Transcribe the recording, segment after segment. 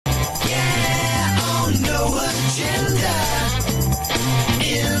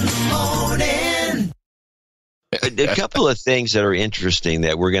a couple of things that are interesting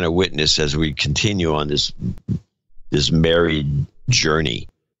that we're going to witness as we continue on this married journey.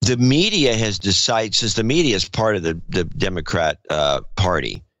 The media has decided, since the media is part of the Democrat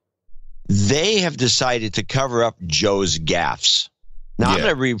Party, they have decided to cover up Joe's gaffes. Now, I'm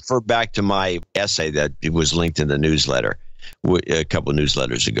going to refer back to my essay that was linked in the newsletter a couple of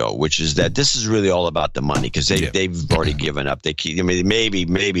newsletters ago, which is that this is really all about the money, because they've already given up. Maybe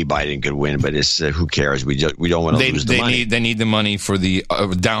Biden could win, but it's who cares? We don't want to lose the money. They need the money for the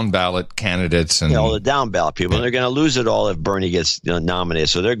down ballot candidates and all the down ballot people. And they're going to lose it all if Bernie gets nominated.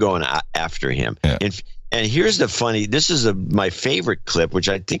 So they're going after him. Yeah. And here's the funny. This is my favorite clip, which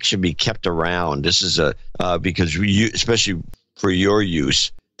I think should be kept around. This is because especially for your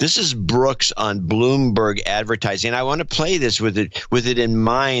use. This is Brooks on Bloomberg advertising. I want to play this with it in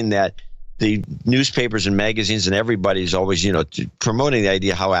mind that the newspapers and magazines and everybody's always, promoting the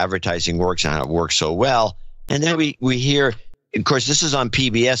idea how advertising works and how it works so well. And then we hear, of course, this is on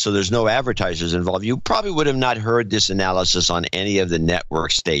PBS, so there's no advertisers involved. You probably would have not heard this analysis on any of the network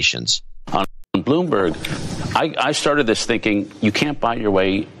stations. On Bloomberg, I started this thinking you can't buy your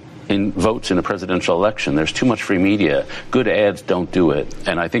way in votes in a presidential election. There's too much free media. Good ads don't do it.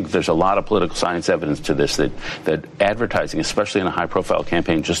 And I think there's a lot of political science evidence to this, that advertising, especially in a high-profile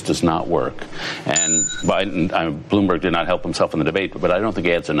campaign, just does not work. And Bloomberg did not help himself in the debate, but I don't think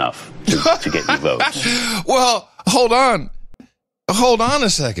ads enough to get you votes. Well, hold on a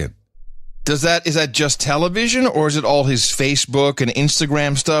second. Is that just television, or is it all his Facebook and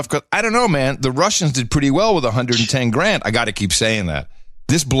Instagram stuff? 'Cause I don't know, man. The Russians did pretty well with 110 grand. I got to keep saying that.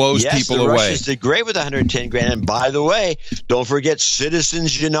 This blows people away. Yes, the Russians did great with 110 grand. And by the way, don't forget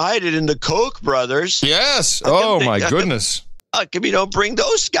Citizens United and the Koch brothers. Yes. Oh, my goodness. How come you don't bring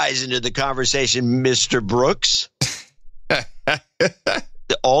those guys into the conversation, Mr. Brooks?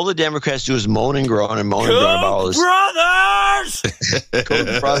 All the Democrats do is moan and groan about all this.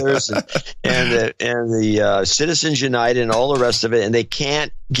 Koch brothers and the Citizens United and all the rest of it, and they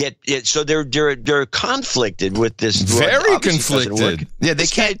can't get it. So they're conflicted with this. Very conflicted. Yeah, they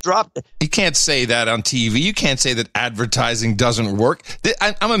can't drop. You can't say that on TV. You can't say that advertising doesn't work.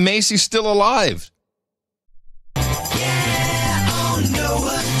 I'm amazed he's still alive. Yeah, on no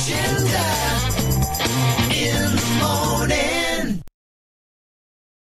agenda.